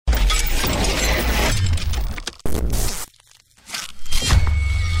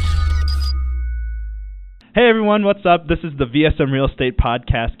Hey everyone, what's up? This is the VSM Real Estate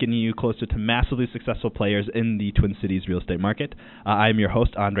Podcast, getting you closer to massively successful players in the Twin Cities real estate market. I am your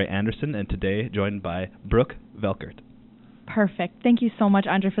host, Andre Anderson, and today joined by Brooke Velkert. Perfect. Thank you so much,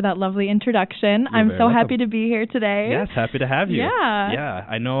 Andre, for that lovely introduction. I'm so happy to be here today. Yes, happy to have you. Yeah. Yeah,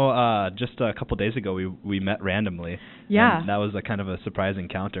 I know just a couple days ago we met randomly. Yeah. And that was a kind of a surprise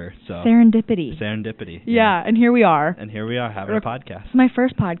encounter. So Serendipity. Yeah, and here we are. And here we are having a podcast. It's my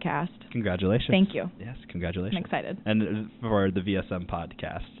first podcast. Congratulations. Thank you. Yes, congratulations. I'm excited. And for the VSM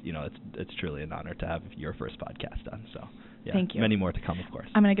podcast, you know, it's truly an honor to have your first podcast done. So, yeah. Thank you. Many more to come, of course.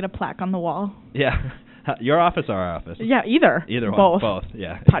 I'm going to get a plaque on the wall. Yeah. Your office or our office? Yeah, either. Either one. Both,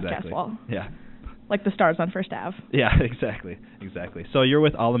 yeah. Podcast exactly. wall. Yeah. Like the stars on First Ave. Yeah, exactly. So you're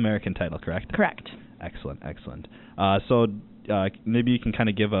with All American Title, correct? Correct. Excellent. So maybe you can kind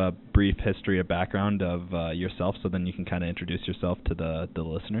of give a brief history or background of yourself, so then you can kind of introduce yourself to the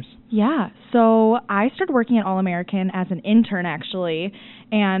listeners. Yeah. So I started working at All American as an intern, actually,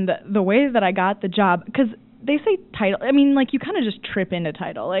 and the way that I got the job, because they say title, I mean, like, you kind of just trip into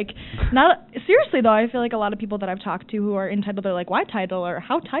title. Like, not seriously, though, I feel like a lot of people that I've talked to who are in title, they're like, why title, or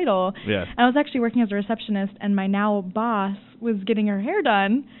how title? Yeah. And I was actually working as a receptionist, and my now boss was getting her hair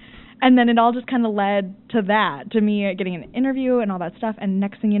done. And then it all just kind of led to that, to me getting an interview and all that stuff. And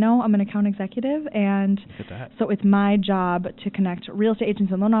next thing you know, I'm an account executive. And so it's my job to connect real estate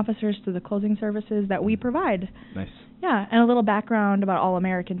agents and loan officers to the closing services that we provide. Nice. Yeah, and a little background about All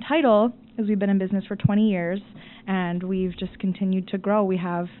American Title is we've been in business for 20 years, and we've just continued to grow. We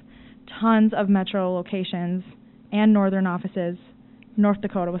have tons of metro locations and northern offices. North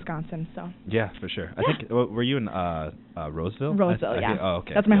Dakota, Wisconsin. So yeah, for sure. I think were you in Roseville? Roseville, yeah. Oh,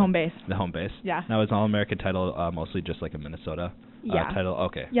 okay. That's my home base. The home base. Yeah. Now is All American Title mostly just like a Minnesota title?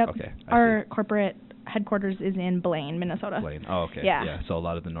 Okay. Yep. Okay. Our corporate headquarters is in Blaine, Minnesota. Blaine. Oh, okay. Yeah. So a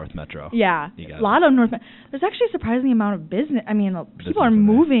lot of the North Metro. Yeah. A lot of North. There's actually a surprising amount of business. I mean, people are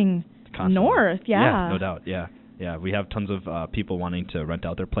moving north. Yeah. Yeah. No doubt. Yeah. Yeah, we have tons of people wanting to rent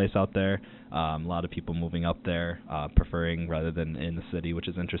out their place out there. A lot of people moving up there, preferring rather than in the city, which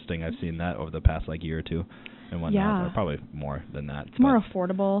is interesting. I've seen that over the past year or two and whatnot. Yeah. Or probably more than that. It's more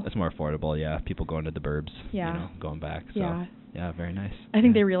affordable. It's more affordable, yeah. People going to the burbs, going back. So, yeah, very nice. I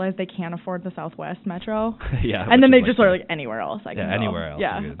think they realize they can't afford the Southwest Metro. Yeah. And then they just are like, anywhere else I can go. Anywhere else.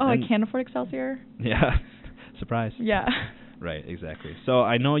 Yeah. Oh, I can't afford Excelsior? Yeah. Surprise. Yeah. Right, exactly. So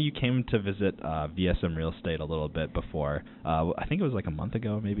I know you came to visit VSM Real Estate a little bit before. I think it was like a month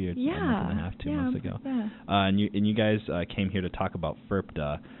ago, maybe a month and a half, 2 months ago. Yeah. And you guys came here to talk about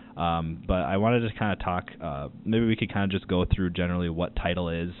FIRPTA. But I wanted to kind of talk. Maybe we could kind of just go through generally what title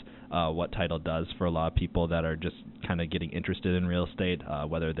is, what title does for a lot of people that are just kind of getting interested in real estate,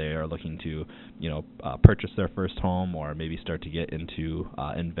 whether they are looking to, purchase their first home or maybe start to get into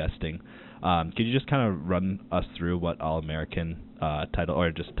investing. Could you just kind of run us through what All American Title,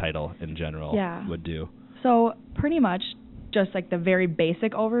 or just title in general, would do? So pretty much just like the very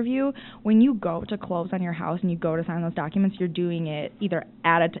basic overview, when you go to close on your house and you go to sign those documents, you're doing it either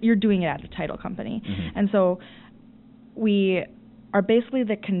you're doing it at the title company. Mm-hmm. And so we are basically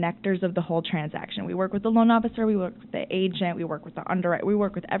the connectors of the whole transaction. We work with the loan officer, we work with the agent, we work with the underwriter, we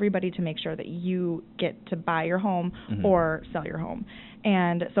work with everybody to make sure that you get to buy your home or sell your home.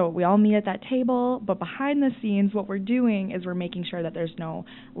 And so we all meet at that table, but behind the scenes, what we're doing is we're making sure that there's no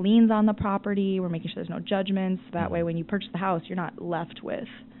liens on the property, we're making sure there's no judgments. That way when you purchase the house, you're not left with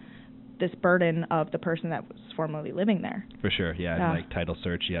this burden of the person that was formerly living there. For sure, yeah. And like title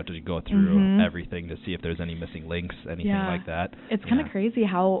search, you have to go through everything to see if there's any missing links, anything like that. It's kind of crazy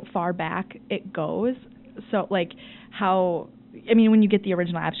how far back it goes. So, like, when you get the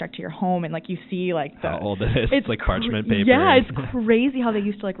original abstract to your home and, like, you see, like, how old it is. It's like parchment paper. Yeah, it's crazy how they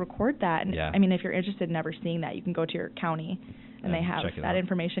used to, like, record that. And, yeah. I mean, if you're interested in ever seeing that, you can go to your county and they have that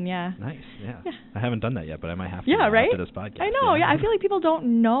information, Nice, yeah. I haven't done that yet, but I might have to right? after this podcast. I know, I feel like people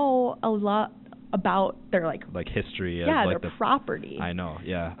don't know a lot about their, like history of, like, their property. I know,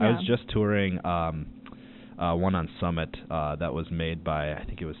 yeah. I was just touring one on Summit that was made by, I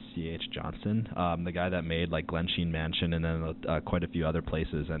think it was C.H. Johnson, the guy that made, like, Glen Sheen Mansion and then quite a few other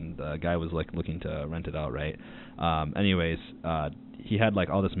places, and the guy was, like, looking to rent it out, right? He had, like,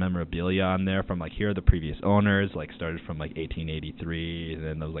 all this memorabilia on there from, like, here are the previous owners, like, started from, like, 1883, and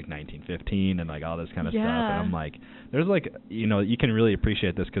then there was, like, 1915, and, like, all this kind of stuff. And I'm like, there's, like, you can really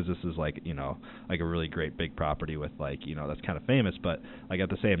appreciate this because this is, like, like, a really great big property with, like, that's kind of famous. But, like,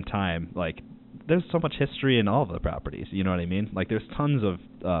 at the same time, like, there's so much history in all of the properties. You know what I mean? Like there's tons of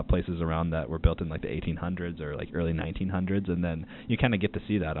places around that were built in like the 1800s or like early 1900s, and then you kind of get to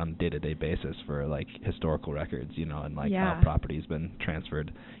see that on a day-to-day basis for like historical records, you know, and like how property's been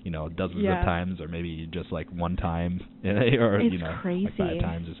transferred, you know, dozens of times, or maybe just like one time, or it's you know, crazy. like 5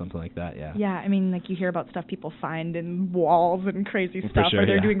 times or something like that. Yeah. Yeah, I mean, like you hear about stuff people find in walls and crazy stuff, sure, or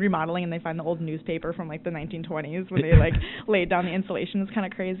they're doing remodeling and they find the old newspaper from like the 1920s when they like laid down the insulation. It's kind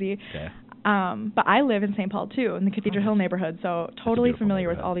of crazy. Okay. But I live in St. Paul too, in the Cathedral Hill neighborhood, so totally familiar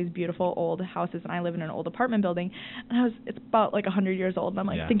with all these beautiful old houses. And I live in an old apartment building, and it's about like 100 years old. And I'm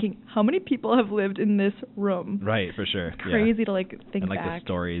like thinking, how many people have lived in this room? Right, for sure. Crazy to like think and like back. The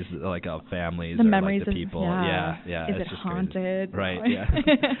stories, like of families, the or memories like the people. Yeah. Is it's it just haunted? Crazy. Right.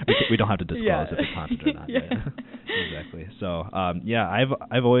 Yeah. we don't have to disclose if it's haunted or not. Exactly. So,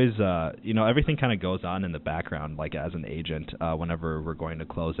 I've always, you know, everything kind of goes on in the background, like as an agent, whenever we're going to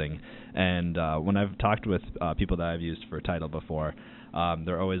closing. And when I've talked with people that I've used for title before,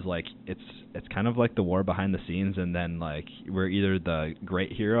 they're always like, it's kind of like the war behind the scenes, and then like we're either the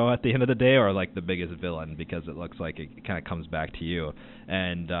great hero at the end of the day or like the biggest villain, because it looks like it kind of comes back to you.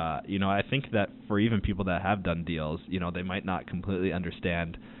 And you know, I think that for even people that have done deals, you know, they might not completely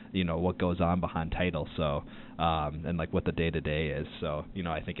understand, you know, what goes on behind title, so and like what the day-to-day is. So, you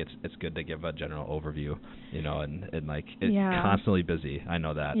know, I think it's good to give a general overview, you know, and like it's constantly busy. I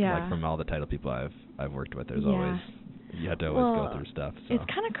know that, like from all the title people I've worked with, there's always, you have to always go through stuff. So. It's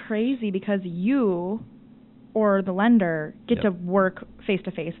kind of crazy because you or the lender get to work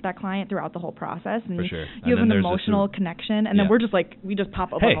face-to-face with that client throughout the whole process. And you have an emotional connection, and then we're just like, we just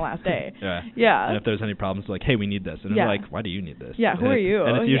pop up on the last day. And if there's any problems, like, hey, we need this. And they're like, why do you need this? Who are you?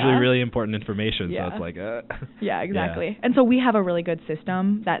 And it's usually really important information, so it's like, Yeah, exactly. And so we have a really good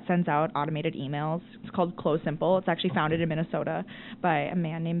system that sends out automated emails. It's called Close Simple. It's actually founded in Minnesota by a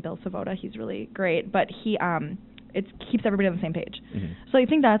man named Bill Savoda. He's really great. But he it keeps everybody on the same page. So I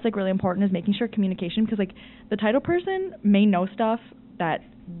think that's like really important, is making sure communication, because like the title person may know stuff that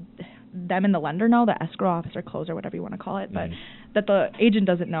them and the lender know, the escrow officer, closer, whatever you want to call it, but that the agent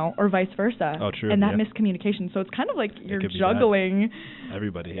doesn't know, or vice versa. Oh, true. And that miscommunication. So it's kind of like you're juggling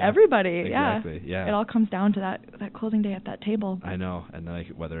everybody. Exactly. Yeah. It all comes down to that closing day at that table. I know, and like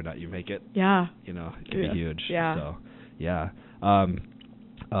whether or not you make it. You know, it can be huge. Yeah. So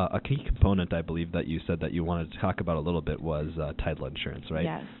a key component, I believe, that you said that you wanted to talk about a little bit was title insurance, right?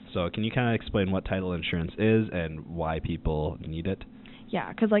 Yes. So can you kind of explain what title insurance is and why people need it? Yeah,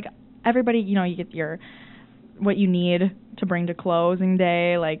 because like everybody, you know, you get what you need to bring to closing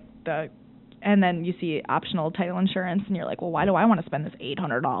day, like and then you see optional title insurance, and you're like, well, why do I want to spend this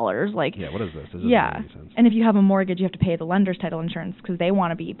 $800? Like, what is this? Doesn't make any sense. And if you have a mortgage, you have to pay the lender's title insurance because they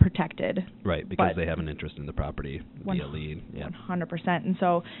want to be protected. Right, because they have an interest in the property via lien. 100%. And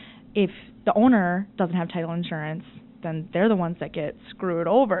so if the owner doesn't have title insurance, then they're the ones that get screwed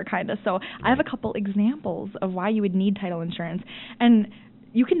over, kind of. So I have a couple examples of why you would need title insurance. And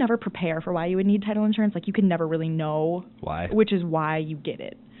you can never prepare for why you would need title insurance. Like, you can never really know why, which is why you get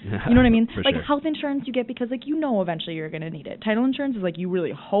it. You know what I mean? For like sure. Health insurance you get because like you know eventually you're going to need it. Title insurance is like you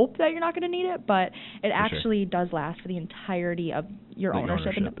really hope that you're not going to need it, but it actually does last for the entirety of your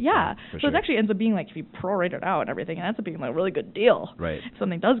ownership. So it actually ends up being like, if you prorate it out and everything, it ends up being like a really good deal. Right. If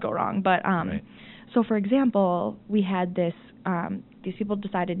something does go wrong. But so for example, we had this these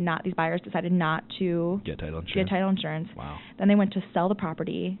buyers decided not to get title insurance. Wow. Then they went to sell the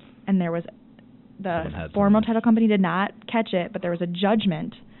property, and there was the former title company did not catch it, but there was a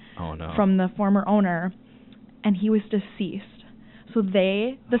judgment from the former owner, and he was deceased. So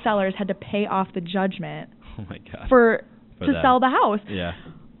the sellers had to pay off the judgment to sell the house. Yeah.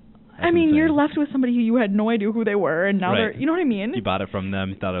 I mean, insane. You're left with somebody who you had no idea who they were, and now they're, you know what I mean? You bought it from them,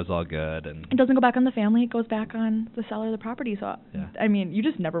 you thought it was all good. And it doesn't go back on the family, it goes back on the seller of the property. So, I mean, you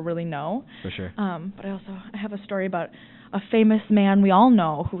just never really know. For sure. But I have a story about a famous man we all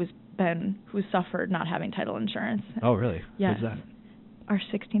know who suffered not having title insurance. Oh, really? Yes. Who's that? Our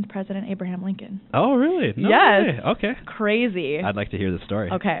 16th president, Abraham Lincoln. Oh, really? No way. Okay. Crazy. I'd like to hear the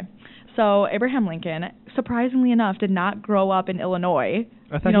story. Okay. So Abraham Lincoln, surprisingly enough, did not grow up in Illinois,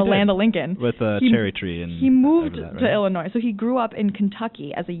 land of Lincoln. With a cherry tree. He moved to Illinois. So he grew up in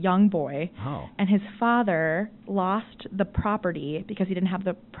Kentucky as a young boy. Oh. And his father lost the property because he didn't have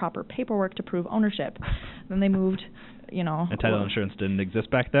the proper paperwork to prove ownership. Then they moved, And title insurance didn't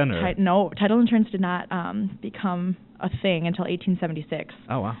exist back then? Or? No, title insurance did not become a thing until 1876.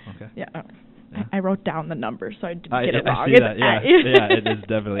 Oh, wow. Okay. Yeah. Yeah. I wrote down the number so I didn't get it I wrong. see that. Yeah, it is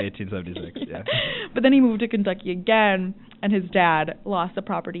definitely 1876. Yeah. But then he moved to Kentucky again, and his dad lost the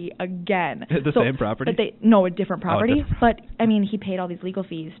property again. The same property? No, a different property. Different. But I mean, he paid all these legal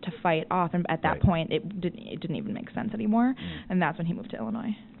fees to fight off, and at that Right. point, it didn't even make sense anymore. And that's when he moved to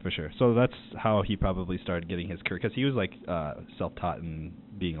Illinois. For sure. So that's how he probably started getting his career, because he was like self-taught in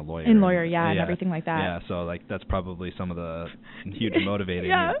being a lawyer. And everything like that. Yeah, so like that's probably some of the huge motivating.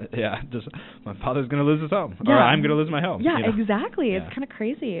 Yeah. Just my father's gonna lose his home, Yeah. or I'm gonna lose my home. Yeah, you know? exactly. Yeah. It's kind of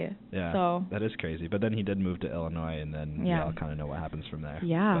crazy. Yeah, so that is crazy. But then he did move to Illinois, and then we all kind of know what happens from there.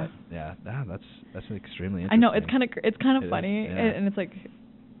 Yeah. But that's extremely interesting. I know, it's kind of It funny, is, yeah. and it's like,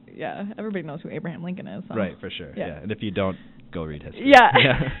 yeah, everybody knows who Abraham Lincoln is. So. Right, for sure. Yeah. And if you don't, go read history. Yeah.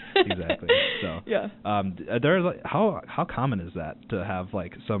 Yeah. Exactly. So. Yeah. There's like how common is that to have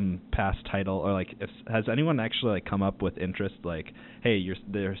like some past title, or like has anyone actually like come up with interest like, hey,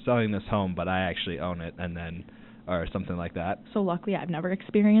 they're selling this home, but I actually own it, and then or something like that? So luckily, I've never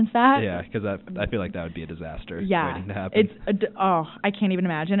experienced that. Yeah, because I feel like that would be a disaster. Yeah, waiting to happen. I can't even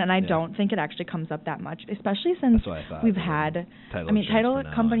imagine, and I don't think it actually comes up that much, especially since we've had. Title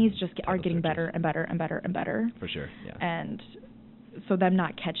companies just are getting better and better and better and better. For sure. Yeah. And so them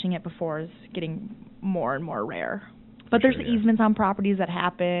not catching it before is getting more and more rare. But there's easements on properties that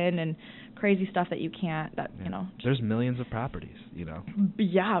happen and crazy stuff that you can't. There's millions of properties.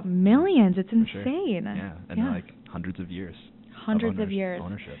 Yeah, millions. It's insane. Sure. Yeah, and like hundreds of years.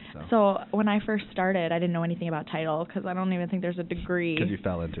 Ownership. So when I first started, I didn't know anything about title because I don't even think there's a degree. Because you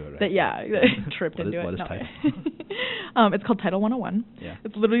fell into it, right? Tripped into it. What is title? It's called Title 101. Yeah.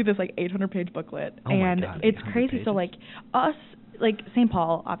 It's literally this like 800-page booklet, and my God, it's crazy. Pages? So like us. Like St.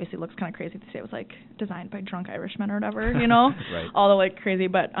 Paul obviously looks kind of crazy to say it was like designed by drunk Irishmen or whatever, Right. all the like crazy.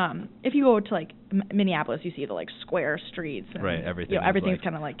 But if you go to like Minneapolis, you see the like square streets. And, right. Everything's like,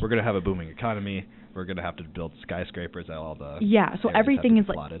 kind of like we're gonna have a booming economy. We're gonna have to build skyscrapers at all the. Yeah. So everything is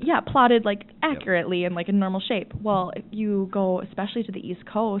plotted. like plotted like accurately and like in normal shape. Well, if you go especially to the East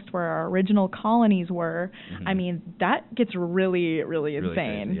Coast where our original colonies were, I mean that gets really, really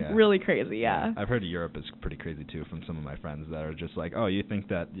insane. Crazy, really crazy. Yeah. I've heard Europe is pretty crazy too from some of my friends that are just like, oh, you think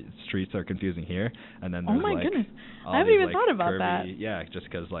that streets are confusing here, and then there's goodness, I haven't even thought about that. Yeah, just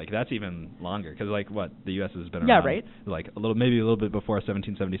because like that's even longer. Because like what the U.S. has been around, right? Like maybe a little bit before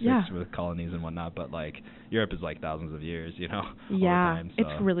 1776 with colonies and whatnot, but like Europe is like thousands of years, Yeah, over time, so.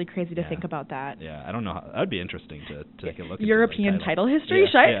 It's really crazy to think about that. Yeah, I don't know. That would be interesting to take a look at. European title history?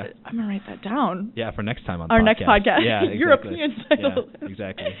 I'm gonna write that down. Yeah, for next time on our next podcast. Yeah, exactly. European title. Yeah,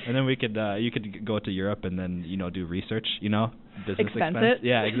 exactly. And then we could you could go to Europe and then do research. Business expense.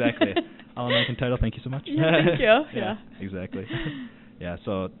 Yeah, exactly. All American Title. Thank you so much. Yeah, thank you. Yeah, exactly. Yeah,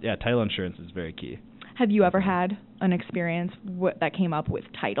 so title insurance is very key. Have you ever had an experience that came up with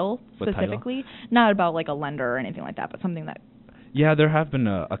title specifically? Title? Not about like a lender or anything like that, but something that. Yeah, there have been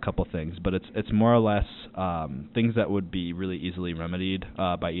a couple things, but it's more or less things that would be really easily remedied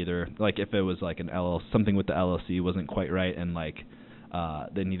by either like if it was like something with the LLC wasn't quite right and like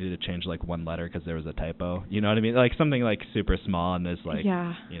they needed to change like one letter because there was a typo. You know what I mean? Like something like super small and is like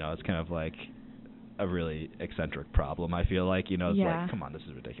it's kind of like a really eccentric problem. I feel like it's like come on, this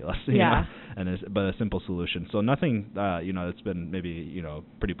is ridiculous. You know? But a simple solution. So nothing. It's been maybe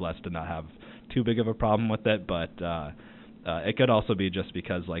pretty blessed to not have too big of a problem with it, but. It could also be just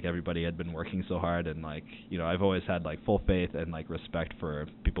because like everybody had been working so hard and like I've always had like full faith and like respect for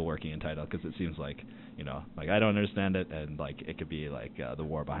people working in title because it seems like like I don't understand it and like it could be like the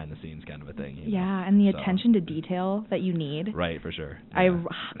war behind the scenes kind of a thing. And the attention to detail that you need. Right, for sure. Yeah.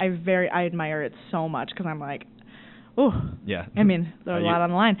 I admire it so much because I'm like. Oh, yeah. I mean, there's a lot on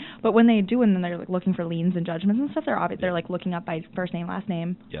the line. But when they do, and then they're like looking for liens and judgments and stuff, they're like looking up by first name, last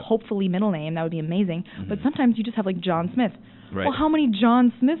name, hopefully middle name. That would be amazing. But sometimes you just have like John Smith. Right. Well, how many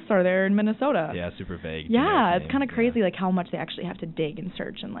John Smiths are there in Minnesota? Yeah, super vague. Yeah, it's kind of crazy, like how much they actually have to dig and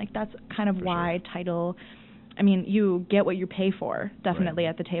search, and like that's kind of why title. I mean, you get what you pay for, definitely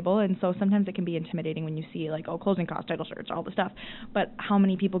at the table, and so sometimes it can be intimidating when you see like, closing costs, title search, all the stuff. But how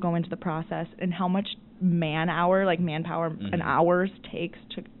many people go into the process, and how much manpower and hours takes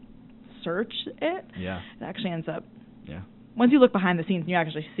to search it? Yeah. It actually ends up. Yeah. Once you look behind the scenes and you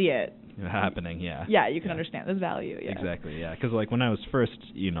actually see it. Happening, yeah. Yeah, you can understand this value. Yeah. Exactly, yeah. Because like when I was first,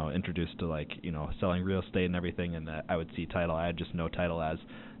 introduced to like, selling real estate and everything, and I would see title, I had just know title as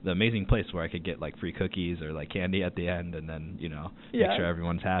the amazing place where I could get like free cookies or like candy at the end, and then make sure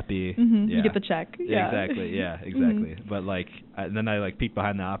everyone's happy. Yeah. You get the check. Yeah, exactly. Yeah, exactly. But like, then I like peek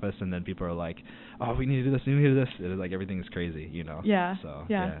behind the office, and then people are like, "Oh, we need to do this. We need to do this." It is like everything's crazy, Yeah. So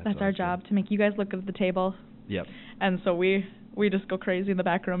that's our job to make you guys look at the table. Yep. And so we we just go crazy in the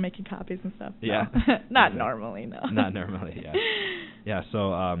back room making copies and stuff. Yeah. No. Not normally, no. Not normally, yeah. Yeah,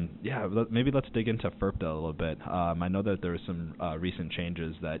 so maybe let's dig into FIRPTA a little bit. I know that there were some recent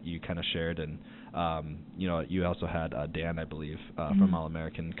changes that you kind of shared, and you also had Dan, I believe, from All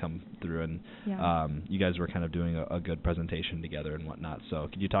American come through, and you guys were kind of doing a good presentation together and whatnot. So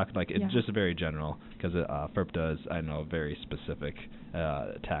could you talk it's just very general, because FIRPTA is, I know, very specific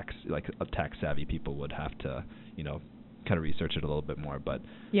tax savvy people would have to kind of research it a little bit more, but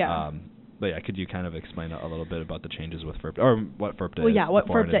could you kind of explain a little bit about the changes with FIRPTA, or what FIRPTA is? Well, yeah, what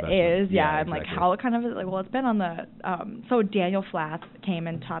FIRPTA is, and exactly. Like how it kind of is, it's been on the, so Daniel Flath came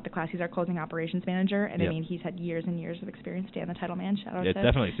and taught the class. He's our closing operations manager, and I mean, he's had years and years of experience. Dan, the title man, shout out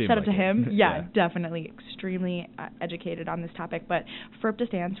to him. Yeah, definitely extremely educated on this topic, but FIRPTA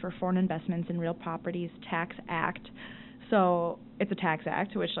stands for Foreign Investments in Real Properties Tax Act. So it's a tax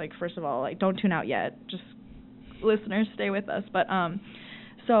act, which, first of all, don't tune out yet. Just listeners, stay with us. But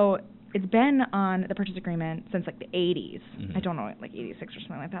so it's been on the purchase agreement since the 80s. I don't know, 86 or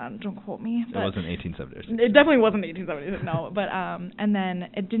something like that. Don't quote me. But it wasn't 1876. It definitely wasn't 1876. No, but and then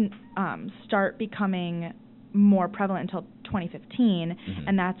it didn't start becoming more prevalent until 2015,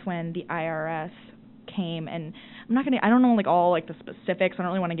 and that's when the IRS came, and I don't know all the specifics. I don't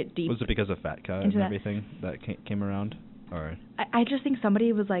really want to get deep. Was it because of FATCA and everything that came around? Or I just think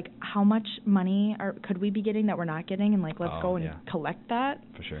somebody was like, how much money could we be getting that we're not getting, and let's go and collect that.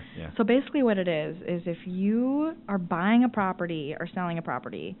 For sure, yeah. So basically what it is if you are buying a property or selling a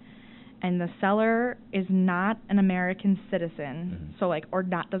property, and the seller is not an American citizen, so or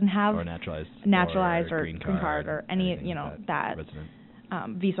doesn't have or naturalized or green card or any that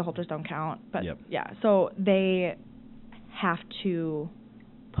visa holders don't count, but so they have to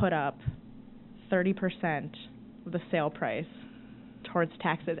put up 30% of the sale price towards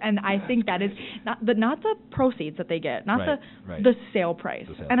taxes, and I think that is not the proceeds that they get, not the sale price.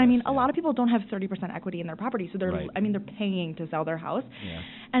 And I mean, a lot of people don't have 30% equity in their property, so they're they're paying to sell their house.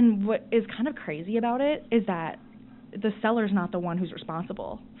 And what is kind of crazy about it is that the seller's not the one who's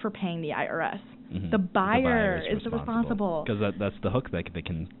responsible for paying the IRS. The buyer is responsible. Because that's the hook that they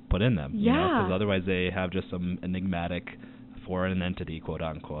can put in them. Because otherwise they have just some enigmatic foreign entity, quote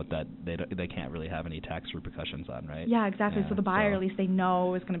unquote, that they can't really have any tax repercussions on, right? Yeah, exactly. So the buyer, at least they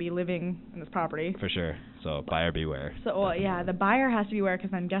know, is going to be living in this property. For sure. So buyer beware. So the buyer has to beware,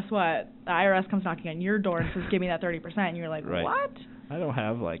 because then guess what? The IRS comes knocking on your door and says, "Give me that 30%," and you're like, "What? I don't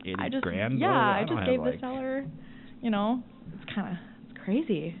have 80 grand." Yeah, I just gave the seller. It's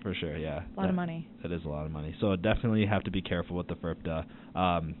crazy. For sure, yeah. A lot of money. That is a lot of money. So definitely have to be careful with the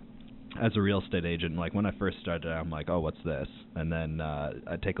FIRPTA. As a real estate agent, when I first started, I'm like, oh, what's this? And then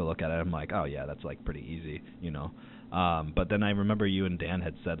I take a look at it, I'm like, oh yeah, that's pretty easy, But then I remember you and Dan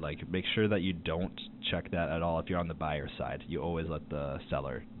had said, make sure that you don't check that at all if you're on the buyer side. You always let the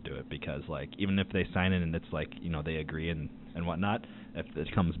seller do it, because even if they sign it and it's they agree and whatnot, if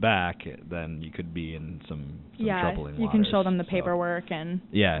it comes back, then you could be in some troubling waters. You can show them the paperwork and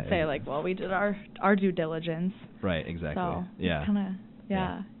say well, we did our due diligence. Right, exactly. So yeah.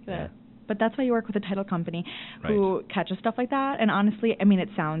 Yeah. But that's why you work with a title company who catches stuff like that. And honestly, I mean, it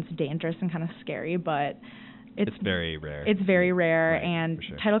sounds dangerous and kind of scary, but it's very rare. It's very rare, and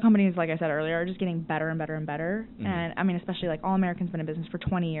title companies, like I said earlier, are just getting better and better and better. And I mean, especially All American's been in business for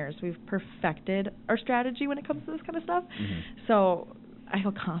 20 years. We've perfected our strategy when it comes to this kind of stuff. So I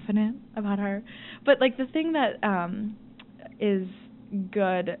feel confident about But the thing that is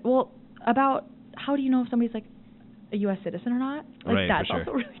good, about how do you know if somebody's a U.S. citizen or not? That's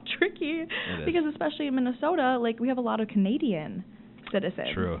also really tricky, because especially in Minnesota, we have a lot of Canadian citizens.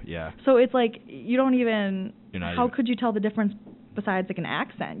 True, yeah. So it's you don't even, how could you tell the difference besides an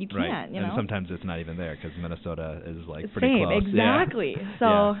accent? You can't, And sometimes it's not even there, because Minnesota is pretty close. Exactly.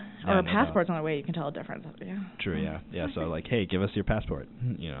 So, or a passport's the only way you can tell a difference. True, yeah. So hey, give us your passport,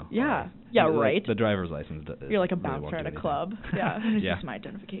 right. The driver's license. You're a bouncer at a club. Yeah. It's just my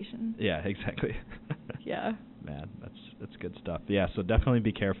identification. Yeah, exactly. Yeah. Man, that's good stuff. Yeah, so definitely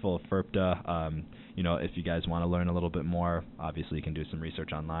be careful of FIRPTA. If you guys want to learn a little bit more, obviously you can do some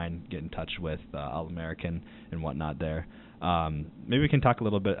research online, get in touch with All American and whatnot there. Maybe we can talk a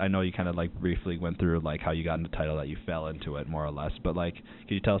little bit. I know you kind of briefly went through how you got into title, that you fell into it more or less, but could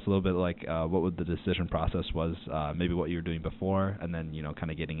you tell us a little bit what would the decision process was, maybe what you were doing before, and then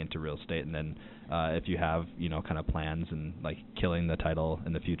kind of getting into real estate, and then if you have kind of plans and killing the title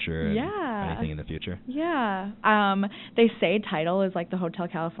in the future, and anything in the future. They say title is like the Hotel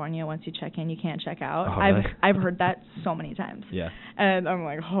California. Once you check in, you can't check out. Oh, really? I've heard that so many times. Yeah. And I'm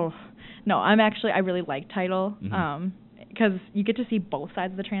like, oh no, I really like title. because you get to see both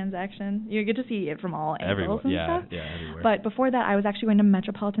sides of the transaction. You get to see it from all angles and stuff. Yeah, everywhere. But before that, I was actually going to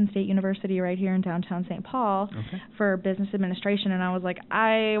Metropolitan State University right here in downtown St. Paul for business administration, and I was like,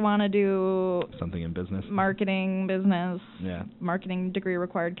 I want to do something in business. Marketing, business. Yeah. Marketing degree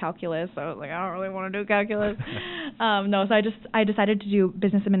required calculus. So I was like, I don't really want to do calculus. No, so I decided to do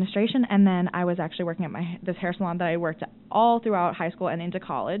business administration, and then I was actually working at this hair salon that I worked at all throughout high school and into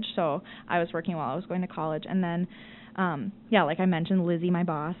college. So I was working while I was going to college, and then like I mentioned, Lizzie, my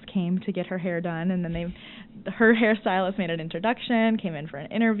boss, came to get her hair done, and then her hairstylist made an introduction, came in for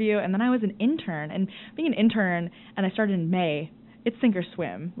an interview, and then I was an intern. And being an intern, and I started in May, it's sink or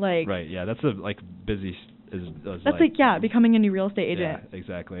swim. Like, right, yeah, that's a busy. That's becoming a new real estate agent. Yeah,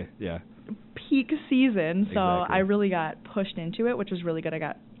 exactly. Yeah. Peak season, so exactly. I really got pushed into it, which was really good. I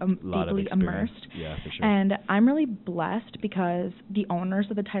got deeply immersed. Yeah, for sure. And I'm really blessed because the owners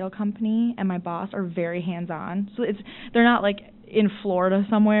of the title company and my boss are very hands-on. So they're not like in Florida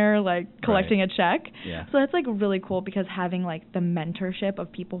somewhere like collecting a check. Yeah. So that's like really cool because having like the mentorship of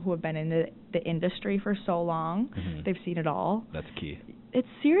people who have been in the industry for so long, they've seen it all. That's key. It's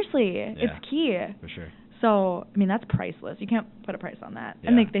it's key. For sure. So, I mean, that's priceless. You can't put a price on that.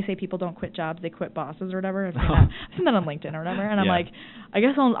 Yeah. And they say people don't quit jobs, they quit bosses or whatever. I've seen that on LinkedIn or whatever. And I'm like, I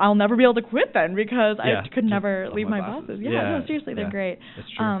guess I'll never be able to quit then because I could never leave my bosses. Yeah, no, seriously, they're great. That's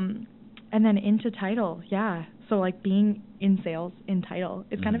true. And then into title, so like being in sales in title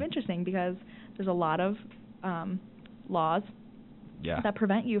is kind of interesting because there's a lot of laws that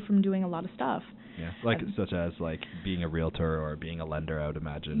prevent you from doing a lot of stuff. Yeah, such as like being a realtor or being a lender, I would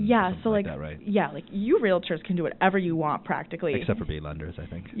imagine. Yeah, so like that, right? Yeah, like you realtors can do whatever you want practically. Except for being lenders, I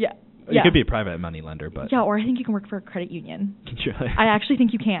think. Yeah. You could be a private money lender, but... Yeah, or I think you can work for a credit union. Really? I actually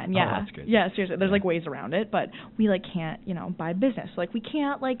think you can, yeah. Oh, that's good. Yeah, seriously. There's like ways around it, but we like can't, buy business. Like we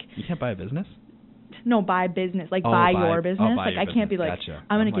can't like... You can't buy a business? No, buy business, like buy your business. Buy like your I can't be business. like, Gotcha.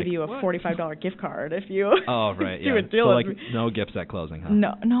 I'm going to give you a $45 gift card if you oh, right, do a deal so with like me. No gifts at closing, huh?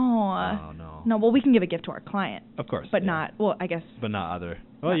 No. Oh, no. No, well, we can give a gift to our client. Of course. But not, well, I guess. But not other.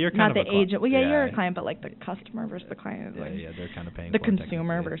 Well, you're kind not of the a client. agent. Well, you're a client, but like the customer versus the client. Yeah, like they're kind of paying the for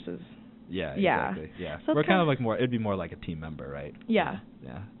consumer versus. Yeah, exactly. Yeah. So we're kind of like more, it'd be more like a team member, right? Yeah.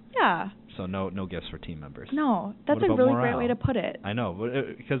 Yeah. Yeah. So no gifts for team members. No, that's a really great way to put it. I know,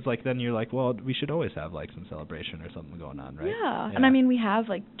 because like then you're like, well, we should always have like some celebration or something going on, right? Yeah. And I mean, we have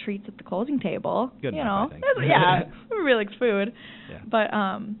like treats at the closing table. Good enough, I think. We really like food. Yeah. But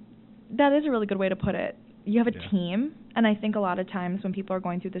that is a really good way to put it. You have a team, and I think a lot of times when people are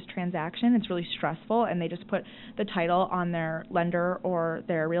going through this transaction, it's really stressful, and they just put the title on their lender or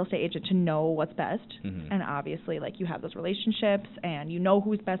their real estate agent to know what's best. And obviously, like, you have those relationships, and you know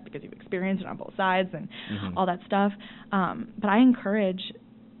who's best because you've experienced it on both sides and all that stuff. But I encourage,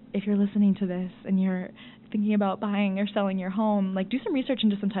 if you're listening to this and you're thinking about buying or selling your home, like, do some research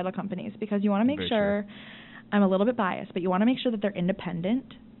into some title companies because you want to make sure, I'm a little bit biased, but you want to make sure that they're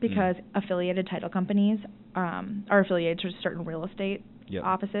independent. Because affiliated title companies are affiliated to certain real estate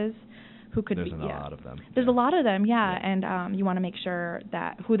offices who could There's be. a lot of them. There's a lot of them, and you want to make sure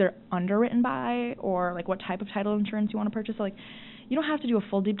that who they're underwritten by or like what type of title insurance you want to purchase. So like, you don't have to do a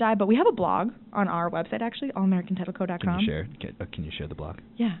full deep dive, but we have a blog on our website actually, allamericantitleco.com. Can you share the blog?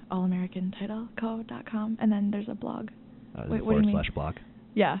 Yeah, allamericantitleco.com, and then there's a blog. Wait, /blog.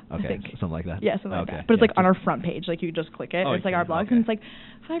 Yeah, okay, I think. Something like that. Yeah, something like that. But it's like on our front page, like you just click it. It's like our blog, and it's like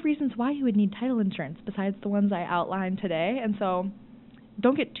 5 reasons why you would need title insurance besides the ones I outlined today. And so,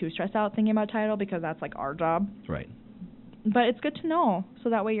 don't get too stressed out thinking about title because that's like our job. Right. But it's good to know,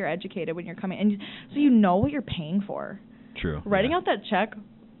 so that way you're educated when you're coming, and so you know what you're paying for. True. Writing out that check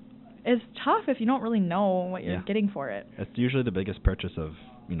is tough if you don't really know what you're getting for it. It's usually the biggest purchase of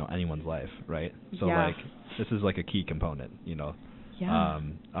anyone's life, right? So like this is like a key component, Yeah.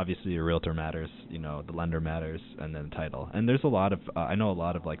 Obviously, your realtor matters, the lender matters, and then title. And there's a lot of, I know a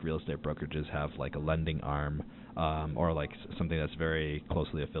lot of like real estate brokerages have like a lending arm, or like something that's very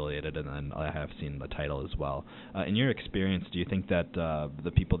closely affiliated, and then I have seen the title as well. In your experience, do you think that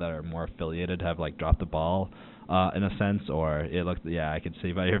the people that are more affiliated have like dropped the ball, in a sense, or it looked? Yeah, I could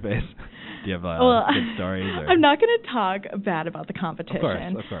see by your face. Do you have good stories? Or? I'm not going to talk bad about the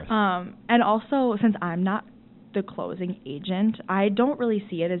competition. Of course. And also, since I'm not the closing agent, I don't really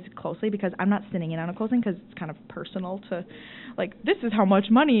see it as closely because I'm not sitting in on a closing because it's kind of personal to, like, this is how much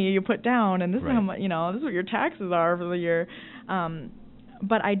money you put down and this is how much, this is what your taxes are for the year.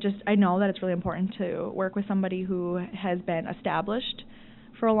 But I know that it's really important to work with somebody who has been established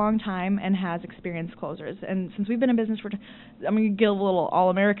for a long time and has experienced closers. And since we've been in business I'm going to give a little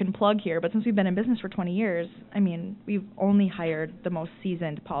all-American plug here, but since we've been in business for 20 years, I mean, we've only hired the most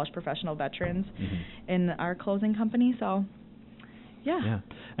seasoned, polished professional veterans in our closing company, so yeah.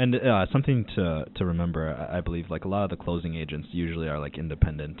 And something to remember, I believe, like a lot of the closing agents usually are like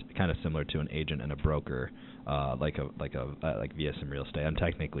independent, kind of similar to an agent and a broker, like VSM Real Estate. I'm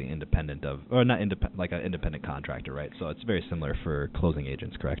technically independent of, or not independent, like an independent contractor, right? So it's very similar for closing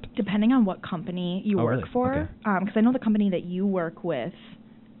agents, correct? Depending on what company you work for, because I know the company that you work with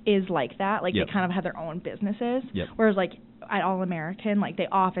is like that, like they kind of have their own businesses, whereas like at All American, like they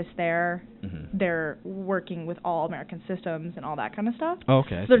office there, they're working with All American systems and all that kind of stuff. So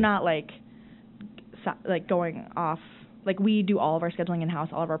they're not like going off, like we do all of our scheduling in-house,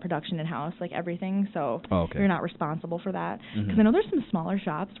 all of our production in-house, like everything, so you're not responsible for that. Because I know there's some smaller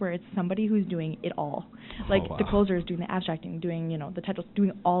shops where it's somebody who's doing it all. Like the closer is doing the abstracting, doing, the titles,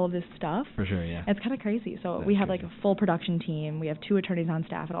 doing all of this stuff. For sure, yeah. It's kind of crazy. So we have like a full production team. We have 2 attorneys on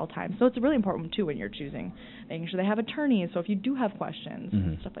staff at all times. So it's really important too when you're choosing, making sure they have attorneys. So if you do have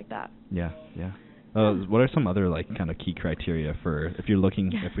questions, stuff like that. Yeah. What are some other like kind of key criteria for if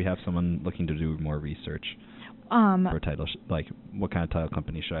we have someone looking to do more research? For title, like what kind of title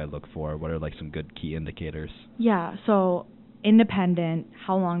company should I look for? What are like some good key indicators? Yeah, so independent,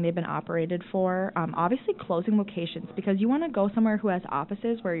 how long they've been operated for, obviously closing locations, because you want to go somewhere who has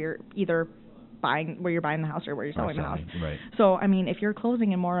offices where you're either buying the house or where you're selling the house. Right. So, I mean, if you're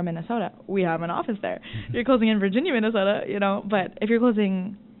closing in Mora, Minnesota, we have an office there. If you're closing in Virginia, Minnesota, but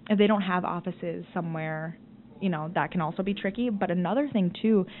if they don't have offices somewhere, that can also be tricky. But another thing,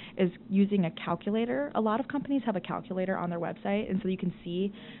 too, is using a calculator. A lot of companies have a calculator on their website, and so you can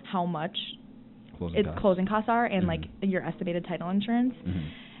see how much closing costs are and, like, your estimated title insurance.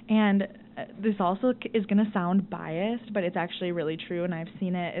 And this also is going to sound biased, but it's actually really true, and I've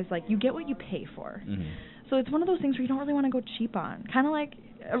seen it, is, like, you get what you pay for. So it's one of those things where you don't really want to go cheap on. Kind of like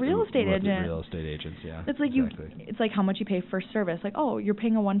a real estate agent. Real estate agents, yeah. It's like it's like how much you pay for service. Like, oh, you're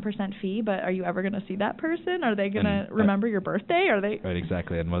paying a 1% fee, but are you ever going to see that person? Are they going to remember your birthday? Are they? Right,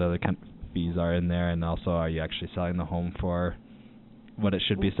 exactly. And what other kind of fees are in there? And also, are you actually selling the home for what it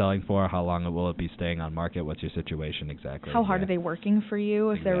should be selling for? How long will it be staying on market? What's your situation exactly? How hard are they working for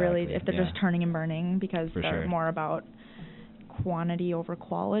you? If they're just turning and burning because they're more about quantity over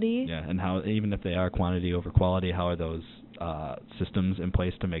quality. Yeah, and how, even if they are quantity over quality, how are those systems in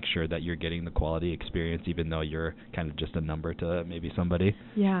place to make sure that you're getting the quality experience, even though you're kind of just a number to maybe somebody?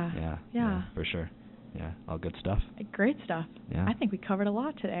 Yeah, for sure. Yeah, all good stuff. Great stuff. Yeah. I think we covered a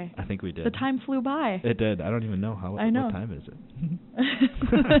lot today. I think we did. The time flew by. It did. I don't even know what time is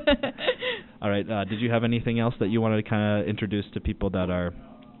it. All right. Did you have anything else that you wanted to kind of introduce to people that are,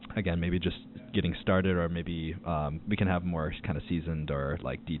 again, maybe just getting started, or maybe we can have more kind of seasoned or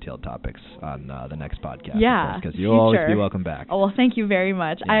like detailed topics on the next podcast? Yeah, because you'll always be welcome back. Oh, well, thank you very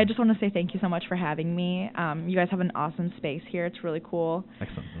much. Yeah. I just want to say thank you so much for having me. You guys have an awesome space here. It's really cool.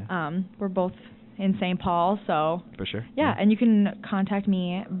 Excellent. Yeah. We're both in St. Paul, so for sure. Yeah, and you can contact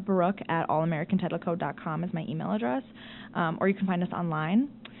me, Brooke at allamericantitlecode.com is my email address, or you can find us online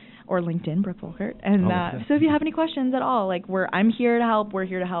or LinkedIn, Brooke Volkert. And so if you have any questions at all, like I'm here to help. We're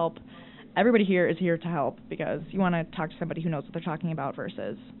here to help. Everybody here is here to help, because you want to talk to somebody who knows what they're talking about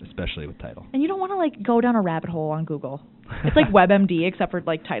versus... Especially with title. And you don't want to, like, go down a rabbit hole on Google. It's like WebMD, except for,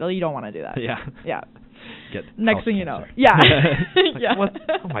 like, title. You don't want to do that. Yeah. Next thing you know. Yeah. Yeah. What?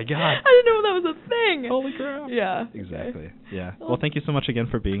 Oh, my God. I didn't know that was a thing. Holy crap. Yeah. Exactly. Yeah. Well, thank you so much again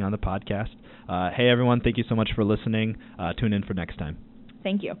for being on the podcast. Hey, everyone, thank you so much for listening. Tune in for next time.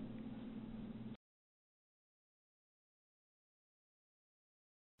 Thank you.